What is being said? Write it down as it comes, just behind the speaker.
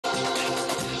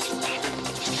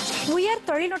உயர்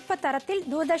தொழில்நுட்ப தரத்தில்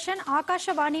தூர்தர்ஷன்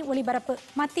ஆகாஷவாணி ஒலிபரப்பு.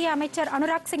 மத்திய அமைச்சர்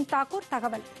அனுராக் சிங் தாக்கூர்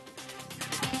தகவல்.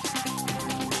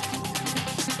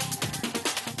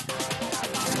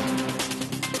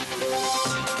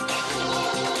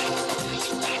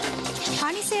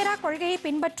 அணிசேரா கொள்கையை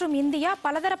பின்பற்றும் இந்தியா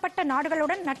பலதரப்பட்ட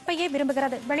நாடுகளுடன் நட்பையே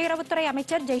விரும்புகிறது. வெளியுறவுத்துறை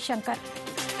அமைச்சர் ஜெய்சங்கர்.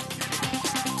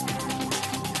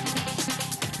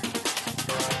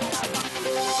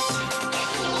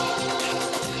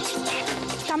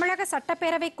 தமிழக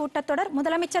சட்டப்பேரவை கூட்டத்தொடர்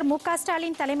முதலமைச்சர் மு.க.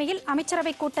 ஸ்டாலின் தலைமையில்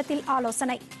அமைச்சரவை கூட்டத்தில்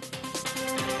ஆலோசனை.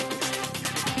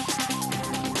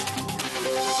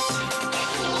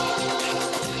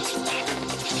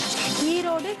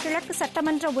 ஈரோடு கிழக்கு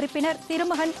சட்டமன்ற உறுப்பினர்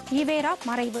திருமகன் ஈவேரா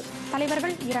மறைவு.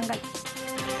 தலைவர்கள் இரங்கல்.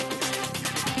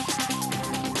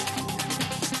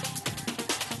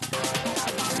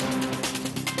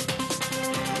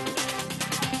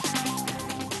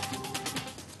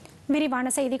 விரிவான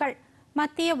செய்திகள்.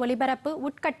 மத்திய ஒலிபரப்பு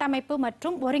உட்கட்டமைப்பு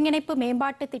மற்றும் ஒருங்கிணைப்பு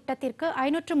மேம்பாட்டு திட்டத்திற்கு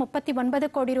 539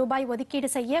 கோடி ரூபாய் ஒதுக்கீடு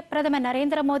செய்ய பிரதமர்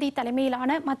நரேந்திர மோடி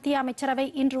தலைமையிலான மத்திய அமைச்சரவை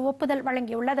இன்று ஒப்புதல்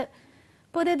வழங்கியுள்ளது.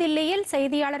 புதுதில்லியில்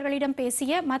செய்தியாளர்களிடம்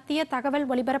பேசிய மத்திய தகவல்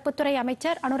ஒலிபரப்புத்துறை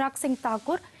அமைச்சர் அனுராக் சிங்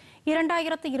தாக்கூர்,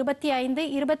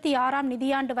 2025-26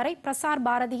 நிதியாண்டு வரை பிரசார்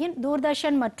பாரதியின்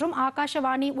தூர்தர்ஷன் மற்றும்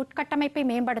ஆகாஷவாணி உட்கட்டமைப்பை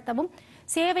மேம்படுத்தவும்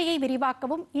சேவையை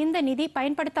விரிவாக்கவும் இந்த நிதி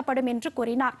பயன்படுத்தப்படும் என்று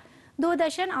கூறினார்.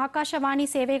 தூர்தர்ஷன் ஆகாஷவாணி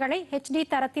சேவைகளை HD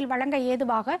தரத்தில் வழங்க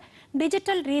ஏதுவாக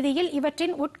டிஜிட்டல் ரீதியில்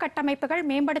இவற்றின் உட்கட்டமைப்புகள்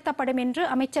மேம்படுத்தப்படும் என்று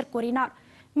அமைச்சர் கூறினார்.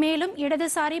 மேலும்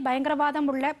இடதுசாரி பயங்கரவாதம்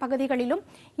உள்ள பகுதிகளிலும்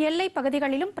எல்லை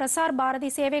பகுதிகளிலும் பிரசார் பாரதி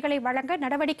சேவைகளை வழங்க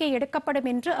நடவடிக்கை எடுக்கப்படும்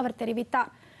என்று அவர்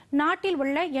தெரிவித்தார். நாட்டில்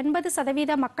உள்ள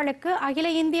 80% மக்களுக்கு அகில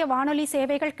இந்திய வானொலி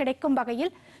சேவைகள் கிடைக்கும்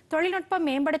வகையில் தொழில்நுட்பம்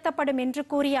மேம்படுத்தப்படும் என்று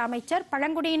கூறிய அமைச்சர்,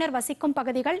 பழங்குடியினர் வசிக்கும்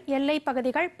பகுதிகள், எல்லை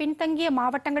பகுதிகள், பின்தங்கிய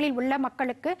மாவட்டங்களில் உள்ள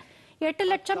மக்களுக்கு 8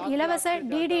 லட்சம் இலவச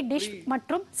டிடி டிஷ்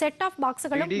மற்றும் செட் ஆஃப்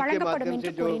பாக்ஸ்களும் வழங்கப்படும்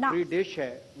என்று கூறினார்.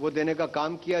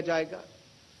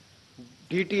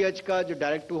 DTH का जो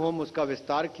डायरेक्ट टू होम उसका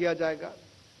विस्तार किया जाएगा.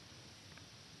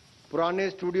 पुराने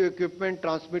studio equipment,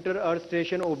 transmitter, earth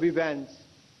station, ओबी वैन्स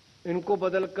इनको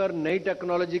बदलकर नई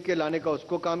टेक्नोलॉजी के लाने का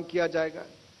उसको काम किया जाएगा.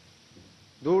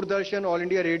 Doordarshan all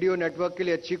India radio network के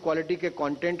लिए अच्छी क्वालिटी के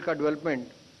कंटेंट का डेवलपमेंट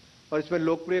और इसमें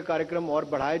लोकप्रिय कार्यक्रम और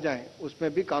बढ़ाए जाएं, उसमें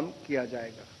भी काम किया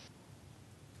जाएगा.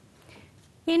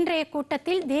 இன்றைய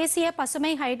கூட்டத்தில் தேசிய பசுமை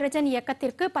ஹைட்ரஜன்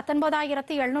இயக்கத்திற்கு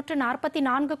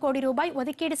 19,744 கோடி ரூபாய்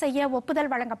ஒதுக்கீடு செய்ய ஒப்புதல்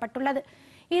வழங்கப்பட்டுள்ளது.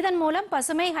 இதன் மூலம்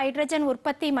பசுமை ஹைட்ரஜன்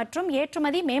உற்பத்தி மற்றும்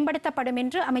ஏற்றுமதி மேம்படுத்தப்படும்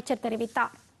என்று அமைச்சர்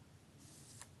தெரிவித்தார்.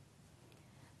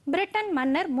 பிரிட்டன்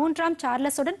மன்னர் 3ஆம்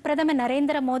சார்லஸுடன் பிரதமர்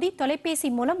நரேந்திர மோடி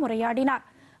தொலைபேசி மூலம் உரையாடினார்.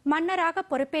 மன்னராக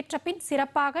பொறுப்பேற்ற பின்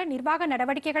சிறப்பாக நிர்வாக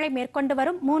நடவடிக்கைகளை மேற்கொண்டு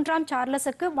வரும் 3ஆம்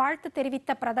சார்லஸுக்கு வாழ்த்து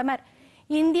தெரிவித்த பிரதமர்,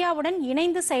 இந்தியாவுடன்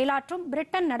இணைந்து செயலாற்றும்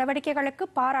பிரிட்டன் நடவடிக்கைகளுக்கு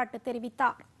பாராட்டு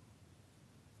தெரிவித்தார்.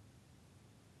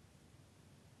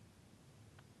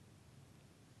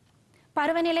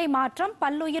 பருவநிலை மாற்றம்,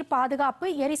 பல்லுயிர் பாதுகாப்பு,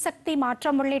 எரிசக்தி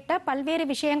மாற்றம் உள்ளிட்ட பல்வேறு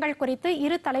விஷயங்கள் குறித்து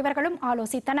இரு தலைவர்களும்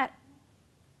ஆலோசித்தனர்.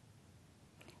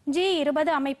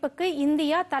 G20 அமைப்புக்கு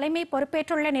இந்தியா தலைமை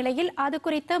பொறுப்பேற்றுள்ள நிலையில் அது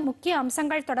குறித்த முக்கிய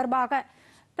அம்சங்கள் தொடர்பாக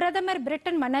பிரதமர்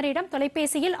பிரிட்டன் மன்னரிடம்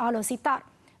தொலைபேசியில் ஆலோசித்தார்.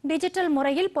 டிஜிட்டல்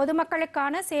முறையில்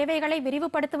பொதுமக்களுக்கான சேவைகளை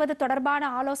விரிவுபடுத்துவது தொடர்பான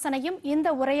ஆலோசனையும் இந்த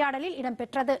உரையாடலில்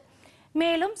இடம்பெற்றது.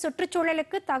 மேலும்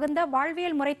சுற்றுச்சூழலுக்கு தகுந்த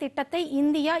வாழ்வியல் முறை திட்டத்தை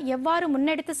இந்தியா எவ்வாறு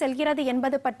முன்னெடுத்து செல்கிறது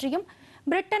என்பது பற்றியும்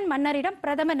பிரிட்டன் மன்னரிடம்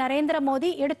பிரதமர் நரேந்திர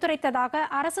மோடி எடுத்துரைத்ததாக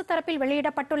அரசு தரப்பில்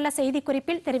வெளியிடப்பட்டுள்ள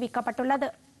செய்திக்குறிப்பில் தெரிவிக்கப்பட்டுள்ளது.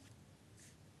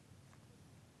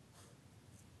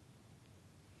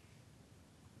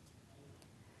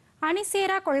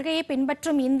 அணிசேரா கொள்கையை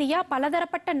பின்பற்றும் இந்தியா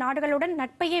பலதரப்பட்ட நாடுகளுடன்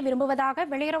நட்பையே விரும்புவதாக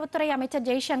வெளியுறவுத்துறை அமைச்சர்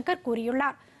ஜெய்சங்கர்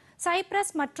கூறியுள்ளார்.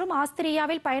 சைப்ரஸ் மற்றும்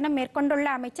ஆஸ்திரியாவில் பயணம் மேற்கொண்டுள்ள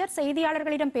அமைச்சர்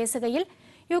செய்தியாளர்களிடம் பேசுகையில்,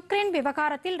 யுக்ரைன்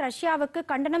விவகாரத்தில் ரஷ்யாவுக்கு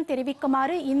கண்டனம்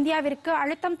தெரிவிக்குமாறு இந்தியாவிற்கு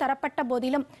அழுத்தம் தரப்பட்ட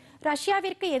போதிலும்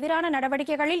ரஷ்யாவிற்கு எதிரான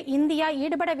நடவடிக்கைகளில் இந்தியா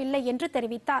ஈடுபடவில்லை என்று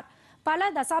தெரிவித்தார்.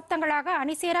 பல தசாப்தங்களாக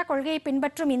அணிசேரா கொள்கையை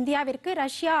பின்பற்றும் இந்தியாவிற்கு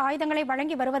ரஷ்யா ஆயுதங்களை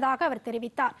வழங்கி வருவதாக அவர்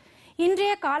தெரிவித்தார்.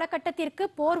 இன்றைய காலகட்டத்திற்கு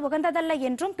போர் உகந்ததல்ல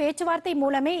என்றும் பேச்சுவார்த்தை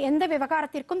மூலமே எந்த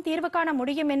விவகாரத்திற்கும் தீர்வு காண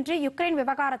முடியும் என்று யுக்ரைன்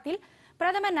விவகாரத்தில்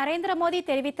பிரதமர் நரேந்திர மோடி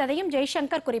தெரிவித்ததையும்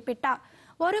ஜெய்சங்கர் குறிப்பிட்டார்.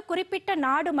 ஒரு குறிப்பிட்ட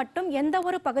நாடு மட்டும் எந்த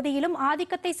ஒரு பகுதியிலும்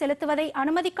ஆதிக்கத்தை செலுத்துவதை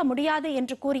அனுமதிக்க முடியாது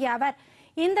என்று கூறிய அவர்,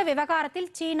 இந்த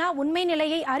விவகாரத்தில் சீனா உண்மை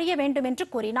நிலையை அறிய வேண்டும் என்று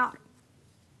கூறினார்.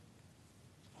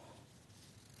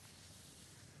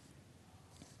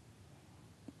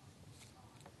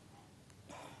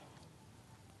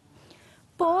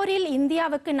 போரில்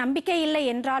இந்தியாவுக்கு நம்பிக்கை இல்லை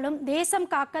என்றாலும் தேசம்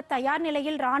காக்க தயார்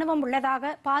நிலையில் ராணுவம்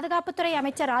உள்ளதாக பாதுகாப்புத்துறை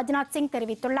அமைச்சர் ராஜ்நாத் சிங்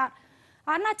தெரிவித்துள்ளார்.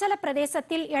 அருணாச்சல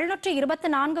பிரதேசத்தில்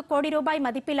 724 கோடி ரூபாய்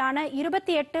மதிப்பிலான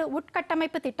 28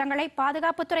 உட்கட்டமைப்பு திட்டங்களை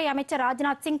பாதுகாப்புத்துறை அமைச்சர்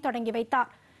ராஜ்நாத் சிங் தொடங்கி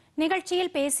வைத்தார்.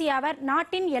 நிகழ்ச்சியில் பேசிய அவர்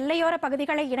நாட்டின் எல்லையோர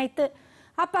பகுதிகளை இணைத்து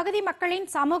அப்பகுதி மக்களின்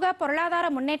சமூக பொருளாதார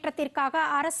முன்னேற்றத்திற்காக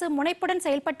அரசு முனைப்புடன்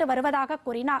செயல்பட்டு வருவதாக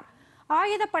கூறினார்.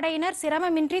 ஆயுதப்படையினர்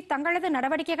சிரமமின்றி தங்களது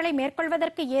நடவடிக்கைகளை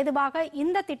மேற்கொள்வதற்கு ஏதுவாக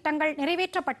இந்த திட்டங்கள்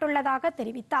நிறைவேற்றப்பட்டுள்ளதாக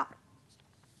தெரிவித்தார்.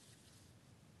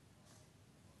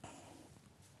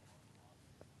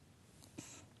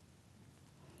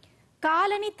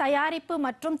 காலணி தயாரிப்பு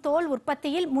மற்றும் தோல்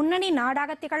உற்பத்தியில் முன்னணி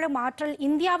நாடாக திகழும் ஆற்றல்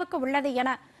இந்தியாவுக்கு உள்ளது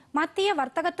என மத்திய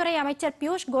வர்த்தகத்துறை அமைச்சர்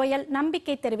பியூஷ் கோயல்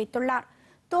நம்பிக்கை தெரிவித்துள்ளார்.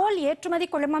 தோல் ஏற்றுமதி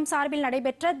குழுமம் சார்பில்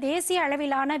நடைபெற்ற தேசிய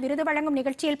அளவிலான விருது வழங்கும்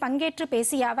நிகழ்ச்சியில் பங்கேற்று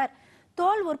பேசிய அவர்,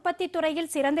 தோல் உற்பத்தி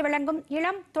துறையில் சிறந்து விளங்கும்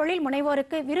இளம் தொழில்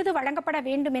முனைவோருக்கு விருது வழங்கப்பட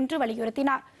வேண்டும் என்று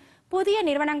வலியுறுத்தினார். புதிய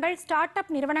நிறுவனங்கள், ஸ்டார்ட்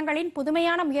அப் நிறுவனங்களின்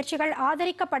புதுமையான முயற்சிகள்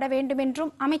ஆதரிக்கப்பட வேண்டும்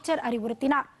என்றும் அமைச்சர்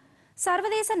அறிவுறுத்தினார்.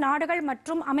 சர்வதேச நாடுகள்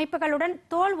மற்றும் அமைப்புகளுடன்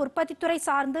தோல் உற்பத்தித்துறை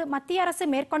சார்ந்து மத்திய அரசு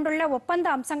மேற்கொண்டுள்ள ஒப்பந்த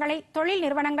அம்சங்களை தொழில்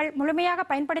நிறுவனங்கள் முழுமையாக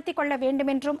பயன்படுத்திக் கொள்ள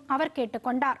வேண்டும் என்றும் அவர்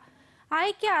கேட்டுக்கொண்டார்.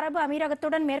 ஐக்கிய அரபு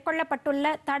அமீரகத்துடன்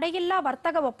மேற்கொள்ளப்பட்டுள்ள தடையில்லா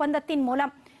வர்த்தக ஒப்பந்தத்தின்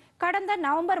மூலம் கடந்த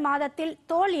நவம்பர் மாதத்தில்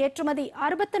தோல் ஏற்றுமதி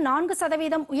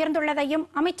 64% உயர்ந்துள்ளதையும்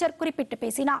அமைச்சர் குறிப்பிட்டு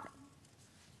பேசினார்.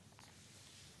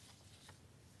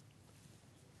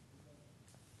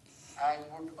 I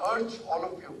would urge all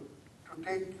of you to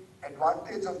take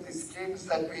advantage of the schemes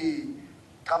that we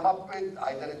come up with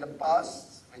either in the past,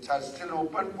 which are still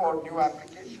open for new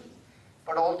applications,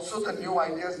 but also the new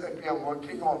ideas that we are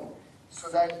working on, so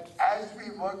that as we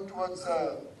work towards a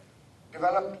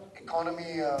developed economy,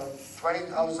 a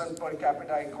 20,000 per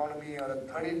capita economy, or a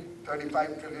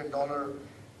 $35 trillion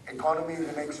economy in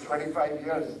the next 25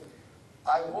 years,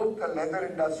 I hope the leather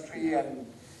industry and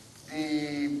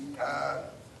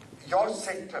your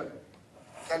sector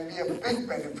can be a big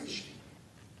beneficiary.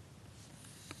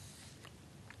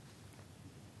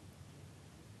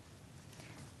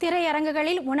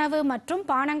 திரையரங்குகளில் உணவு மற்றும்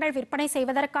பானங்கள் விற்பனை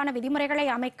செய்வதற்கான விதிமுறைகளை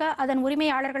அமைக்க அதன்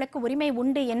உரிமையாளர்களுக்கு உரிமை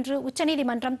உண்டு என்று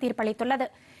உச்சநீதிமன்றம் தீர்ப்பளித்துள்ளது.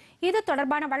 இது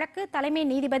தொடர்பான வழக்கு தலைமை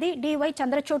நீதிபதி DY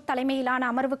சந்திரசூட் தலைமையிலான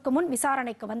அமர்வுக்கு முன்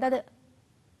விசாரணைக்கு வந்தது.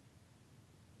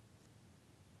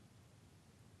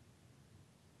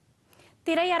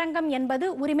 திரையரங்கம் என்பது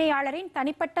உரிமையாளரின்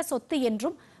தனிப்பட்ட சொத்து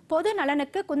என்றும் பொது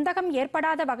நலனுக்கு குந்தகம்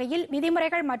ஏற்படாத வகையில்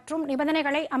விதிமுறைகள் மற்றும்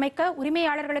நிபந்தனைகளை அமைக்க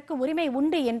உரிமையாளர்களுக்கு உரிமை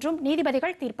உண்டு என்றும்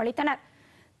நீதிபதிகள் தீர்ப்பளித்தனர்.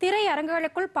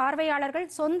 திரையரங்குகளுக்குள் பார்வையாளர்கள்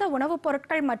சொந்த உணவுப்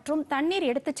பொருட்கள் மற்றும் தண்ணீர்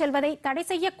எடுத்துச் செல்வதை தடை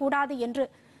செய்யக்கூடாது என்று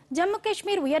ஜம்மு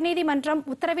காஷ்மீர் உயர்நீதிமன்றம்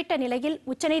உத்தரவிட்ட நிலையில்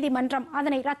உச்சநீதிமன்றம்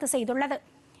அதனை ரத்து செய்துள்ளது.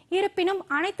 இருப்பினும்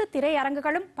அனைத்து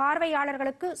திரையரங்குகளும்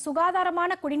பார்வையாளர்களுக்கு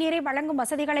சுகாதாரமான குடிநீரை வழங்கும்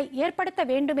வசதிகளை ஏற்படுத்த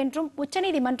வேண்டும் என்றும்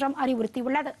உச்சநீதிமன்றம்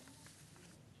அறிவுறுத்தியுள்ளது.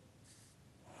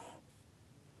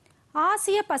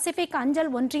 ஆசிய பசிபிக் அஞ்சல்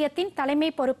ஒன்றியத்தின்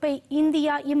தலைமை பொறுப்பை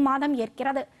இந்தியா இம்மாதம்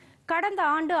ஏற்கிறது. கடந்த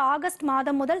ஆண்டு ஆகஸ்ட்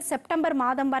மாதம் முதல் செப்டம்பர்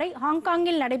மாதம் வரை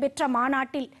ஹாங்காங்கில் நடைபெற்ற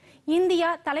மாநாட்டில் இந்தியா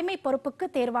தலைமை பொறுப்புக்கு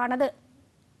தேர்வானது.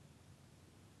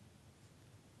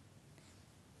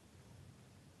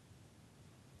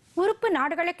 உறுப்பு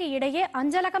நாடுகளுக்கு இடையே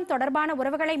அஞ்சலகம் தொடர்பான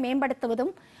உறவுகளை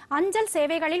மேம்படுத்துவதும் அஞ்சல்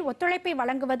சேவைகளில் ஒத்துழைப்பை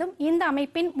வழங்குவதும் இந்த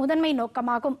அமைப்பின் முதன்மை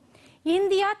நோக்கமாகும்.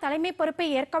 இந்தியா தலைமை பொறுப்பை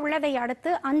ஏற்க உள்ளதை அடுத்து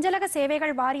அஞ்சலக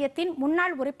சேவைகள் வாரியத்தின்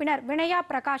முன்னாள் உறுப்பினர் வினயா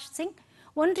பிரகாஷ் சிங்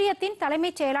ஒன்றியத்தின்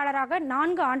தலைமைச் செயலாளராக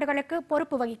 4 ஆண்டுகளுக்கு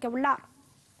பொறுப்பு வகிக்க உள்ளார்.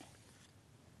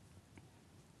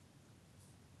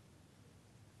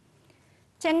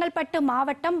 செங்கல்பட்டு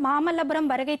மாவட்டம் மாமல்லபுரம்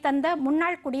வருகை தந்த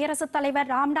முன்னாள் குடியரசுத் தலைவர்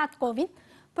ராம்நாத் கோவிந்த்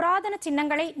புராதன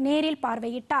சின்னங்களை நேரில்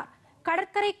பார்வையிட்டார்.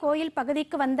 கடற்கரை கோயில்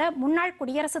பகுதிக்கு வந்த முன்னாள்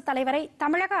குடியரசுத் தலைவரை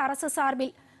தமிழக அரசு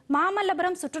சார்பில்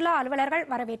மாமல்லபுரம் சுற்றுலா அலுவலர்கள்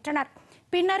வரவேற்றனர்.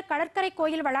 பின்னர் கடற்கரை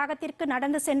கோயில் வளாகத்திற்கு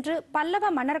நடந்து சென்று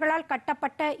பல்லவ மன்னர்களால்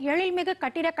கட்டப்பட்ட எழில்மிகு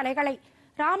கட்டிடக்கலைகளை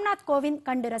ராம்நாத் கோவிந்த்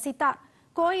கண்டு ரசித்தார்.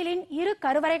 கோயிலின் 2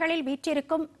 கருவறைகளில்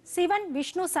வீற்றிருக்கும் சிவன்,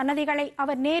 விஷ்ணு சன்னதிகளை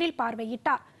அவர் நேரில்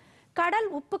பார்வையிட்டார். கடல்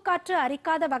உப்புக்காற்று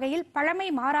அரிக்காத வகையில் பழமை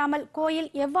மாறாமல் கோயில்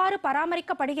எவ்வாறு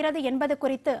பராமரிக்கப்படுகிறது என்பது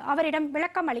குறித்து அவரிடம்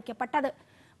விளக்கம் அளிக்கப்பட்டது.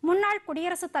 முன்னாள்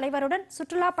குடியரசுத் தலைவருடன்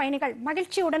சுற்றுலா பயணிகள்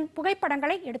மகிழ்ச்சியுடன்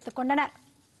புகைப்படங்களை எடுத்துக்கொண்டனர்.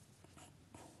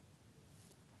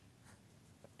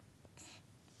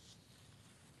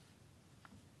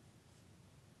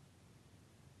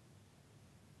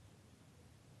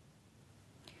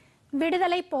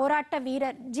 விடுதலை போராட்ட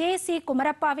வீரர் JC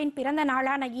குமரப்பாவின் பிறந்த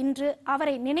நாளான இன்று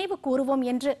அவரை நினைவு கூறுவோம்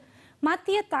என்று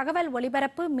மத்திய தகவல்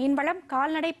ஒலிபரப்பு, மீன்வளம்,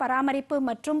 கால்நடை பராமரிப்பு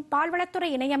மற்றும் பால்வளத்துறை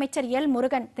இணையமைச்சர் L.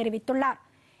 முருகன் தெரிவித்துள்ளார்.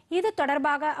 இது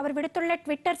தொடர்பாக அவர் விடுத்துள்ள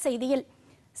ட்விட்டர் செய்தியில்,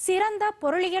 சிறந்த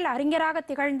பொருளியல் அறிஞராக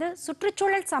திகழ்ந்து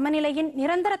சுற்றுச்சூழல் சமநிலையின்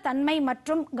நிரந்தர தன்மை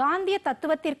மற்றும் காந்திய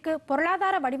தத்துவத்திற்கு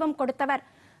பொருளாதார வடிவம் கொடுத்தவர்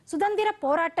சுதந்திர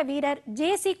போராட்ட வீரர்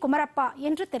JC குமரப்பா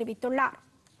என்று தெரிவித்துள்ளார்.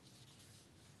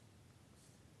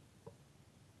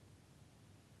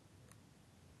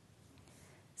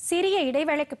 சிறிய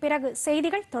இடைவேளைக்கு பிறகு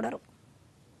செய்திகள் தொடரும்.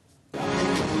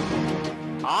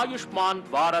 Ayushman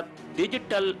Bharat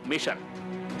digital mission.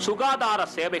 சுகாதார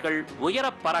சேவைகள் உயர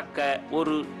பறக்க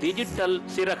ஒரு டிஜிட்டல்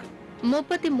சிறகு.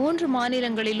 33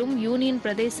 மாநிலங்களிலும் யூனியன்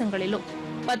பிரதேசங்களிலும்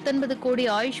 19 கோடி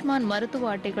ஆயுஷ்மான் மருத்துவ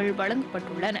அட்டைகள்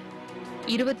வழங்கப்பட்டுள்ளன.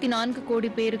 24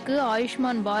 கோடி பேருக்கு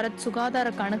ஆயுஷ்மான் பாரத் சுகாதார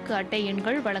கணக்கு அட்டை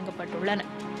எண்கள் வழங்கப்பட்டுள்ளன.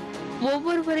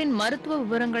 ஒவ்வொருவரின் மருத்துவ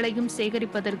விவரங்களையும்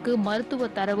சேகரிப்பதற்கு மருத்துவ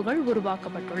தரவுகள்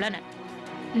உருவாக்கப்பட்டுள்ளன.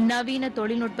 நவீன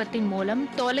தொழில்நுட்பத்தின் மூலம்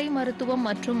தொலை மருத்துவம்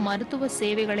மற்றும் மருத்துவ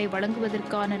சேவைகளை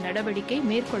வழங்குவதற்கான நடவடிக்கை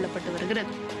மேற்கொள்ளப்பட்டு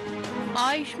வருகிறது.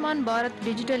 ஆயுஷ்மான் பாரத்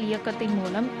டிஜிட்டல் இயக்கத்தின்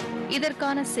மூலம்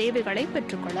இதற்கான சேவைகளை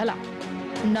பெற்றுக் கொள்ளலாம்.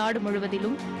 நாடு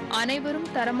முழுவதிலும்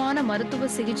அனைவரும் தரமான மருத்துவ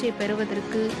சிகிச்சை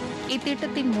பெறுவதற்கு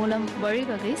இத்திட்டத்தின் மூலம்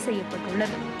வழிவகை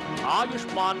செய்யப்பட்டுள்ளது.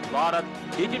 Ayushman Bharat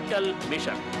digital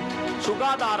mission.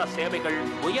 சுகாதார சேவைகள்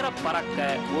உயர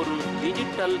பறக்க ஒரு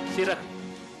டிஜிட்டல் சிறகு.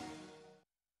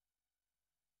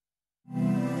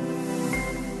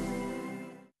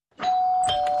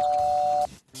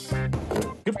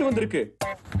 கிஃப்ட் வந்திருக்கு.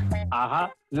 ஆஹா,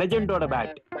 லெஜெண்டோட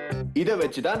பேட். இத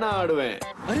வச்சுதான் நான் ஆடுவேன்.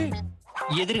 அரே,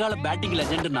 எதிர்கால பேட்டிங்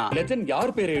லெஜெண்ட்னா லெஜெண்ட்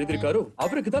யார் பேரை எழுதிருக்காரோ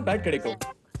அவருக்கு தான் பேட் கிடைக்கும்.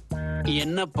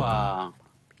 என்னப்பா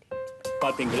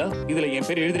பாத்தீங்களா, இதுல என்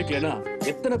பேர் எழுதிருக்கலனா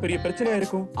எத்தனை பெரிய பிரச்சனையா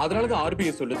இருக்கும். அதனாலதான்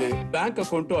ஆர்பிஐ சொல்லுது, பேங்க்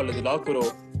அக்கௌண்ட்டோ அல்லது லாக்கரோ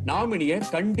நாமினிய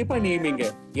கண்டிப்பா நியமிங்க.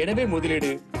 எனவே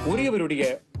முதலீடு உரியவருடைய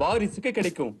வாரிசுக்கு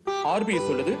கிடைக்கும். ஆர்பிஐ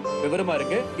சொல்லுது, விவரமா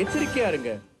இருங்க, எச்சரிக்கையா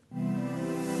இருங்க.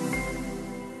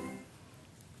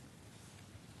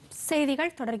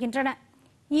 செய்திகள் தொடர்கின்றன.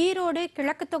 ஈரோடு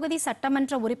கிழக்கு தொகுதி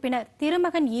சட்டமன்ற உறுப்பினர்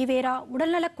திருமகன் ஈவேரா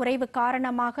உடல்நலக் குறைவு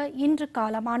காரணமாக இன்று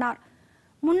காலமானார்.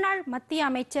 முன்னாள் மத்திய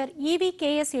அமைச்சர்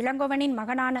EVKS இளங்கோவனின்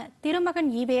மகனான திருமகன்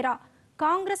ஈவேரா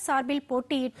காங்கிரஸ் சார்பில்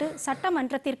போட்டியிட்டு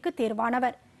சட்டமன்றத்திற்கு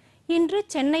தேர்வானவர். இன்று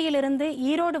சென்னையிலிருந்து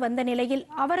ஈரோடு வந்த நிலையில்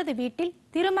அவரது வீட்டில்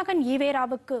திருமகன்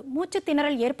ஈவேராவுக்கு மூச்சு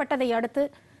திணறல் ஏற்பட்டதை அடுத்து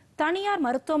தனியார்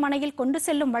மருத்துவமனையில் கொண்டு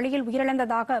செல்லும் வழியில்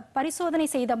உயிரிழந்ததாக பரிசோதனை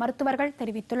செய்த மருத்துவர்கள்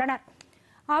தெரிவித்துள்ளனர்.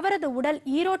 அவரது உடல்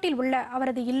ஈரோட்டில் உள்ள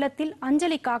அவரது இல்லத்தில்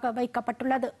அஞ்சலிக்காக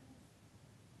வைக்கப்பட்டுள்ளது.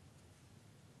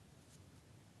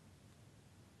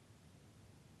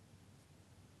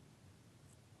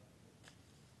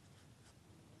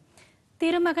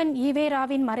 திருமகன்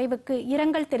ஈவேராவின் மறைவுக்கு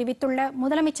இரங்கல் தெரிவித்துள்ள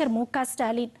முதலமைச்சர் மு.க.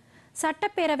 ஸ்டாலின்,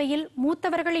 சட்டப்பேரவையில்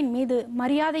மூத்தவர்களின் மீது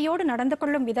மரியாதையோடு நடந்து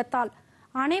கொள்ளும் விதத்தால்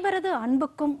அனைவரது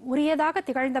அன்புக்கும் உரியதாக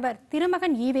திகழ்ந்தவர்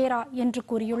திருமகன் ஈவேரா என்று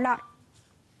கூறியுள்ளார்.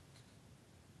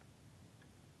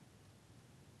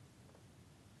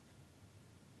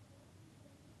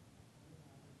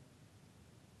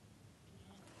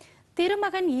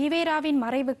 திருமகன் ஈவேராவின்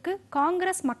மறைவுக்கு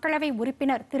காங்கிரஸ் மக்களவை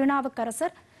உறுப்பினர்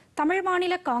திருநாவுக்கரசர், தமிழ்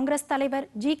மாநில காங்கிரஸ் தலைவர்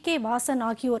G.K. வாசன்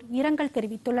ஆகியோர் இரங்கல்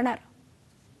தெரிவித்துள்ளனர்.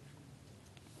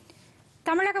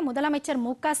 தமிழக முதலமைச்சர்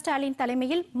மு.க. ஸ்டாலின்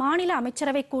தலைமையில் மாநில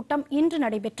அமைச்சரவை கூட்டம் இன்று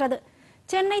நடைபெற்றது.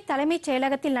 சென்னை தலைமைச்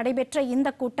செயலகத்தில் நடைபெற்ற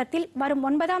இந்த கூட்டத்தில் வரும்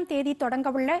 9ஆம் தேதி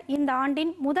தொடங்கவுள்ள இந்த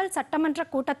ஆண்டின் முதல் சட்டமன்ற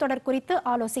கூட்டத்தொடர் குறித்து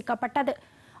ஆலோசிக்கப்பட்டது.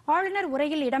 ஆளுநர்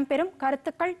உரையில் இடம்பெறும்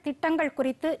கருத்துக்கள், திட்டங்கள்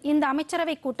குறித்து இந்த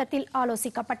அமைச்சரவை கூட்டத்தில்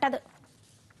ஆலோசிக்கப்பட்டது.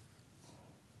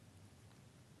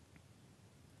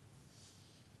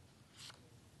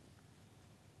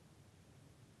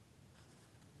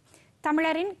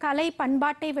 தமிழரின் கலை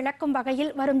பண்பாட்டை விளக்கும்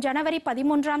வகையில் வரும் ஜனவரி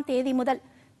 13ஆம் தேதி முதல்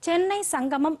சென்னை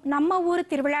சங்கமம் நம்ம ஊர்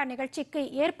திருவிழா நிகழ்ச்சிக்கு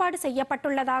ஏற்பாடு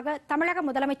செய்யப்பட்டுள்ளதாக தமிழக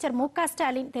முதலமைச்சர் மு.க.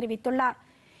 ஸ்டாலின் தெரிவித்துள்ளார்.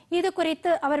 இது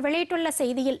குறித்து அவர் வெளியிட்டுள்ள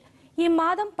செய்தியில்,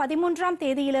 இம்மாதம் 13ஆம்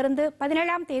தேதியிலிருந்து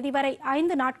 17ஆம் தேதி வரை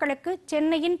 5 நாட்களுக்கு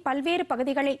சென்னையின் பல்வேறு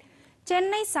பகுதிகளில்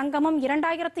சென்னை சங்கமம்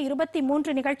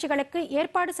 2023 நிகழ்ச்சிகளுக்கு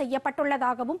ஏற்பாடு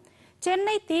செய்யப்பட்டுள்ளதாகவும்,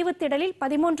 சென்னை தீவுத்திடலில்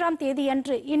 13ஆம்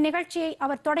தேதியன்று இந்நிகழ்ச்சியை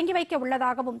அவர் தொடங்கி வைக்க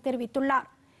உள்ளதாகவும் தெரிவித்துள்ளார்.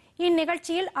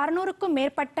 இந்நிகழ்ச்சியில் 600க்கும்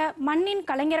மேற்பட்ட மண்ணின்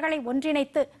கலைஞர்களை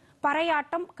ஒன்றிணைத்து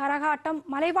பறையாட்டம், கரகாட்டம்,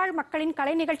 மலைவாழ் மக்களின்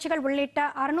கலை நிகழ்ச்சிகள் உள்ளிட்ட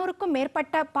 600க்கும்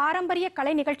மேற்பட்ட பாரம்பரிய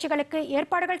கலை நிகழ்ச்சிகளுக்கு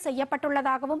ஏற்பாடுகள்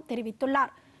செய்யப்பட்டுள்ளதாகவும்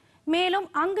தெரிவித்துள்ளார். மேலும்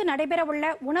அங்கு நடைபெறவுள்ள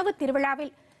உணவு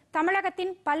திருவிழாவில்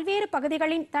தமிழகத்தின் பல்வேறு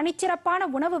பகுதிகளின் தனிச்சிறப்பான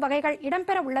உணவு வகைகள்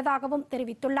இடம்பெற உள்ளதாகவும்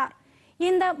தெரிவித்துள்ளார்.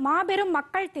 இந்த மாபெரும்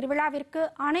மக்கள் திருவிழாவிற்கு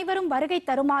அனைவரும் வருகை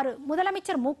தருமாறு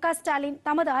முதலமைச்சர் மு.க. ஸ்டாலின்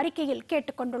தமது அறிக்கையில்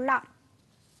கேட்டுக்கொண்டுள்ளார்.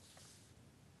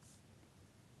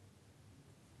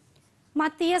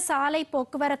 மத்திய சாலை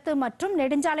போக்குவரத்து மற்றும்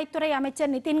நெடுஞ்சாலைத்துறை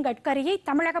அமைச்சர் நிதின் கட்கரியை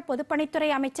தமிழக பொதுப்பணித்துறை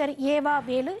அமைச்சர் ஏவா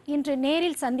வேலு இன்று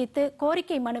நேரில் சந்தித்து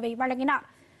கோரிக்கை மனுவை வழங்கினார்.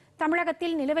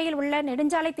 தமிழகத்தில் நிலுவையில் உள்ள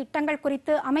நெடுஞ்சாலை திட்டங்கள்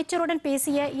குறித்து அமைச்சருடன்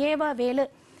பேசிய ஏவா வேலு,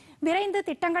 விரைந்து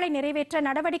திட்டங்களை நிறைவேற்ற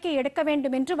நடவடிக்கை எடுக்க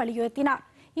வேண்டும் என்று வலியுறுத்தினார்.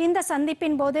 இந்த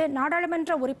சந்திப்பின் போது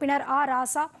நாடாளுமன்ற உறுப்பினர்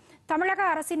ராசா, தமிழக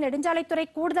அரசின் நெடுஞ்சாலைத்துறை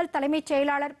கூடுதல் தலைமைச்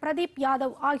செயலாளர் பிரதீப்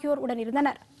யாதவ் ஆகியோர்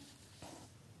உடனிருந்தனர்.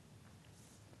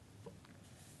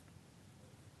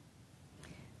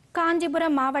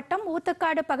 காஞ்சிபுரம் மாவட்டம்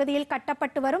ஊத்துக்காடு பகுதியில்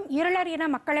கட்டப்பட்டு வரும் இருளர் இன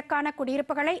மக்களுக்கான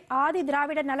குடியிருப்புகளை ஆதி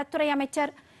திராவிட நலத்துறை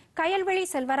அமைச்சர் கயல்விழி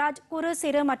செல்வராஜ், குறு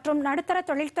சிறு மற்றும் நடுத்தர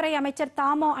தொழில்துறை அமைச்சர்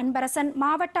தாமோ அன்பரசன்,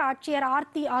 மாவட்ட ஆட்சியர்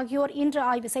ஆர்த்தி ஆகியோர் இன்று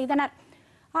ஆய்வு செய்தனர்.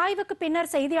 ஆய்வுக்கு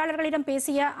பின்னர் செய்தியாளர்களிடம்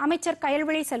பேசிய அமைச்சர்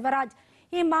கயல்விழி செல்வராஜ்,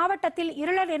 இம்மாவட்டத்தில்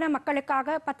இருளர் இன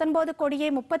மக்களுக்காக 19 கோடியே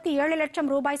 37 லட்சம்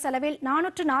ரூபாய் செலவில்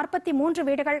 443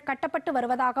 வீடுகள் கட்டப்பட்டு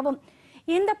வருவதாகவும்,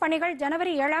 இந்த பணிகள்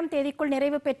ஜனவரி 7ஆம் தேதிக்குள்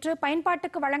நிறைவு பெற்று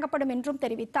பயன்பாட்டுக்கு வழங்கப்படும் என்றும்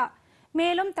தெரிவித்தார்.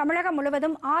 மேலும் தமிழகம்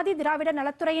முழுவதும் ஆதி திராவிட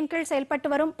நலத்துறையின் கீழ் செயல்பட்டு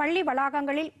வரும் பள்ளி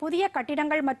வளாகங்களில் புதிய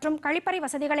கட்டிடங்கள் மற்றும் கழிப்பறை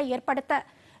வசதிகளை ஏற்படுத்த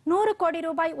 100 கோடி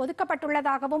ரூபாய்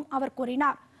ஒதுக்கப்பட்டுள்ளதாகவும் அவர்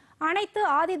கூறினார். அனைத்து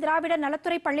ஆதி திராவிட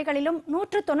நலத்துறை பள்ளிகளிலும்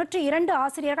 192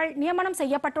 ஆசிரியர்கள் நியமனம்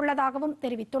செய்யப்பட்டுள்ளதாகவும்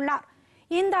தெரிவித்துள்ளார்.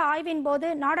 இந்த ஆய்வின் போது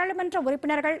நாடாளுமன்ற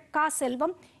உறுப்பினர்கள் க.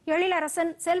 செல்வம், எழிலரசன்,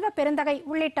 செல்வ பெருந்தகை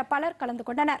உள்ளிட்ட பலர் கலந்து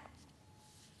கொண்டனர்.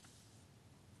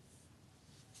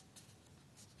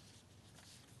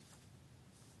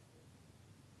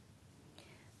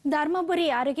 தர்மபுரி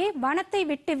அருகே வனத்தை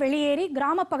விட்டு வெளியேறி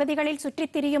கிராம பகுதிகளில்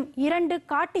சுற்றித் திரியும் 2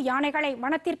 காட்டு யானைகளை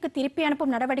வனத்திற்கு திருப்பி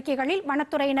அனுப்பும் நடவடிக்கைகளில்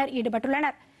வனத்துறையினர்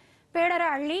ஈடுபட்டுள்ளனர்.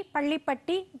 பேடரஅள்ளி,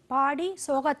 பள்ளிப்பட்டி, பாடி,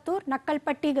 சோகத்தூர்,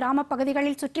 நக்கல்பட்டி கிராம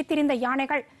பகுதிகளில் சுற்றித் திரிந்த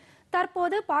யானைகள்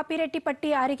தற்போது பாப்பிரெட்டிப்பட்டி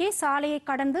அருகே சாலையை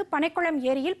கடந்து பனைக்குளம்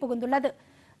ஏரியில் புகுந்துள்ளது.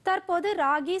 தற்போது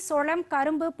ராகி, சோளம்,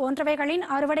 கரும்பு போன்றவைகளின்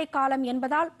அறுவடை காலம்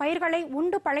என்பதால் பயிர்களை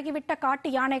உண்டு பழகிவிட்ட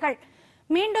காட்டு யானைகள்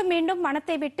மீண்டும் மீண்டும்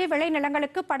வனத்தை விட்டு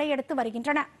விளைநிலங்களுக்கு படையெடுத்து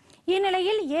வருகின்றன.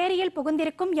 இந்நிலையில் ஏரியில்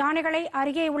புகுந்திருக்கும் யானைகளை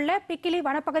அருகே உள்ள பிக்கிலி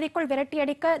வனப்பகுதிக்குள்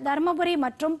விரட்டியடிக்க தர்மபுரி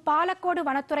மற்றும் பாலக்கோடு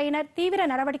வனத்துறையினர் தீவிர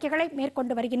நடவடிக்கைகளை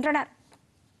மேற்கொண்டு வருகின்றனர்.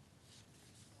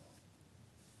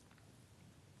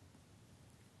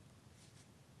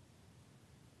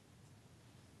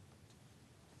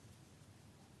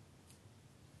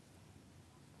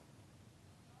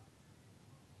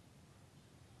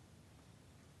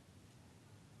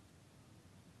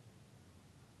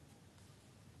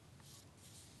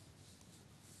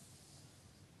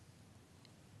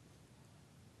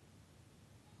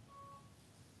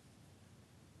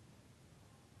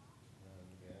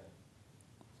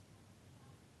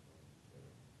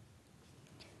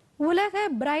 உலக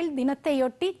பிரைல்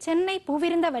தினத்தையொட்டி சென்னை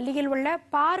பூவிருந்தவல்லியில் உள்ள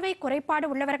பார்வை குறைபாடு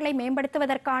உள்ளவர்களை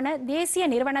மேம்படுத்துவதற்கான தேசிய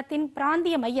நிறுவனத்தின்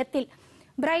பிராந்திய மையத்தில்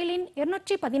பிரைலின்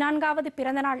 214வது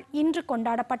பிறந்தநாள் இன்று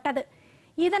கொண்டாடப்பட்டது.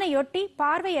 இதனையொட்டி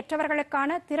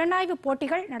பார்வையற்றவர்களுக்கான திறனாய்வு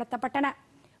போட்டிகள் நடத்தப்பட்டன.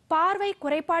 பார்வை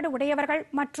குறைபாடு உடையவர்கள்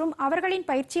மற்றும் அவர்களின்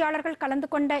பயிற்சியாளர்கள் கலந்து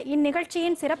கொண்ட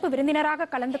இந்நிகழ்ச்சியின் சிறப்பு விருந்தினராக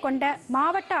கலந்து கொண்ட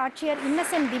மாவட்ட ஆட்சியர்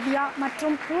இன்னசென்ட் திவ்யா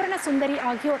மற்றும் பூரண சுந்தரி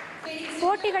ஆகியோர்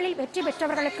போட்டிகளில் வெற்றி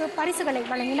பெற்றவர்களுக்கு பரிசுகளை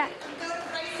வழங்கினர்.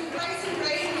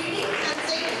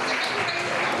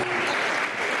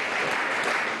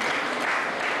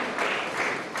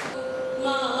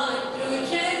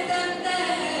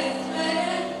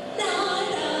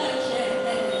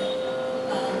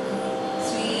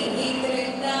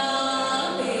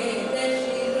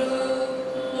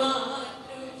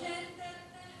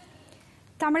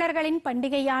 தமிழர்களின்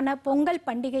பண்டிகையான பொங்கல்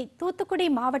பண்டிகை தூத்துக்குடி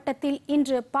மாவட்டத்தில்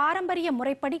இன்று பாரம்பரிய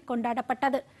முறைப்படி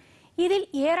கொண்டாடப்பட்டது. இதில்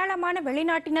ஏராளமான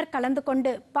வெளிநாட்டினர் கலந்து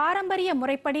கொண்டு பாரம்பரிய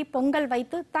முறைப்படி பொங்கல்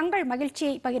வைத்து தங்கள்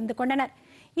மகிழ்ச்சியை பகிர்ந்து கொண்டனர்.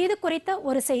 இது குறித்த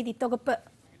ஒரு செய்தி தொகுப்பு.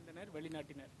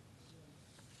 வெளிநாட்டினர்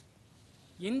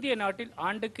இந்திய நாட்டில்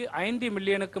ஆண்டுக்கு 5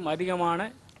 மில்லியனுக்கும்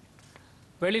அதிகமான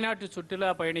வெளிநாட்டு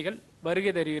சுற்றுலா பயணிகள்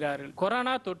வருகை தருகிறார்கள்.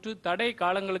 கொரோனா தொற்று தடை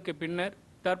காலங்களுக்கு பின்னர்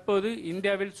தற்போது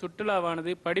இந்தியாவில்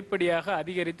சுற்றுலாவானது படிப்படியாக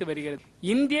அதிகரித்து வருகிறது.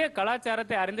 இந்திய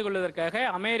கலாச்சாரத்தை அறிந்து கொள்வதற்காக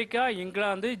America,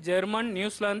 England, German,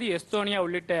 New Zealand, Estonia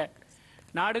உள்ளிட்ட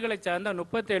நாடுகளைச் சார்ந்த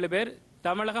 37 பேர்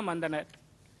தமிழகம் வந்தனர்.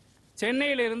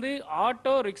 சென்னையிலிருந்து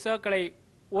ஆட்டோ ரிக்ஷாக்களை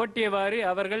ஓட்டியவாறு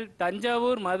அவர்கள்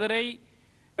தஞ்சாவூர், மதுரை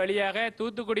வழியாக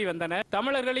தூத்துக்குடி வந்தனர்.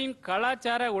 தமிழர்களின்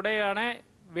கலாச்சார உடையான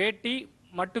வேட்டி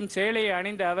மற்றும் சேலையை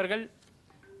அணிந்த அவர்கள்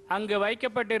அங்கு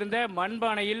வைக்கப்பட்டிருந்த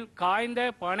மண்பானையில் காய்ந்த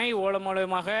பனை ஓலம்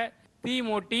மூலமாக தீ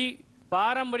மூட்டி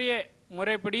பாரம்பரிய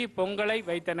முறைப்படி பொங்கலை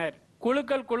வைத்தனர்.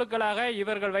 குழுக்களாக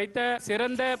இவர்கள் வைத்த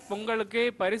சிறந்த பொங்கலுக்கு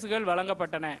பரிசுகள்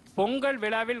வழங்கப்பட்டன. பொங்கல்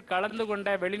விழாவில் கலந்து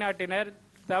கொண்ட வெளிநாட்டினர்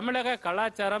தமிழக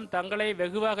கலாச்சாரம் தங்களை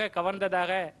வெகுவாக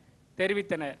கவர்ந்ததாக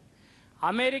தெரிவித்தனர்.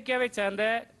 அமெரிக்காவை சேர்ந்த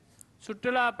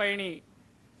சுற்றுலா பயணி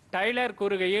டைலர்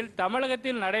கூறுகையில்,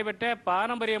 தமிழகத்தில் நடைபெற்ற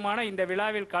பாரம்பரியமான இந்த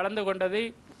விழாவில் கலந்து கொண்டது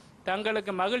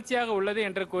தங்களுக்கு மகிழ்ச்சியாக உள்ளது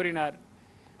என்று கூறினார்.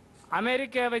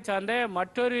 அமெரிக்காவை சார்ந்த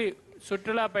மற்றொரு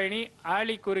சுற்றுலா பயணி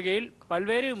ஆலி கூறுகையில்,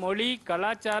 பல்வேறு மொழி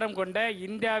கலாச்சாரம் கொண்ட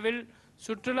இந்தியாவில்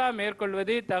சுற்றுலா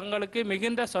மேற்கொள்வது தங்களுக்கு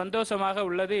மிகுந்த சந்தோஷமாக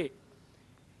உள்ளது.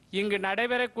 இங்கு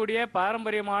நடைபெறக்கூடிய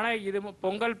பாரம்பரியமான இது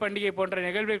பொங்கல் பண்டிகை போன்ற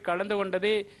நிகழ்வில் கலந்து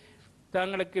கொண்டது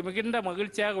தங்களுக்கு மிகுந்த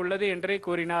மகிழ்ச்சியாக உள்ளது என்று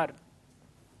கூறினார்.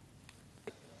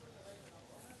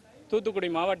 தூத்துக்குடி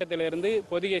மாவட்டத்திலிருந்து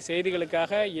பொதிகை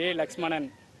செய்திகளுக்காக ஏ லக்ஷ்மணன்.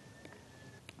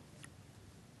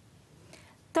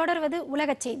 தொடர்வது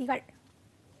உலகச் செய்திகள்.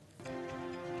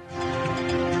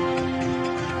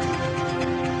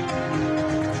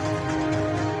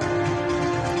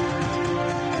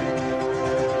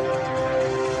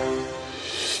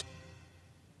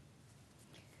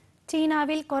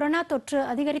 சீனாவில் கொரோனா தொற்று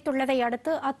அதிகரித்துள்ளதை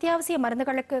அடுத்து அத்தியாவசிய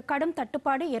மருந்துகளுக்கு கடும்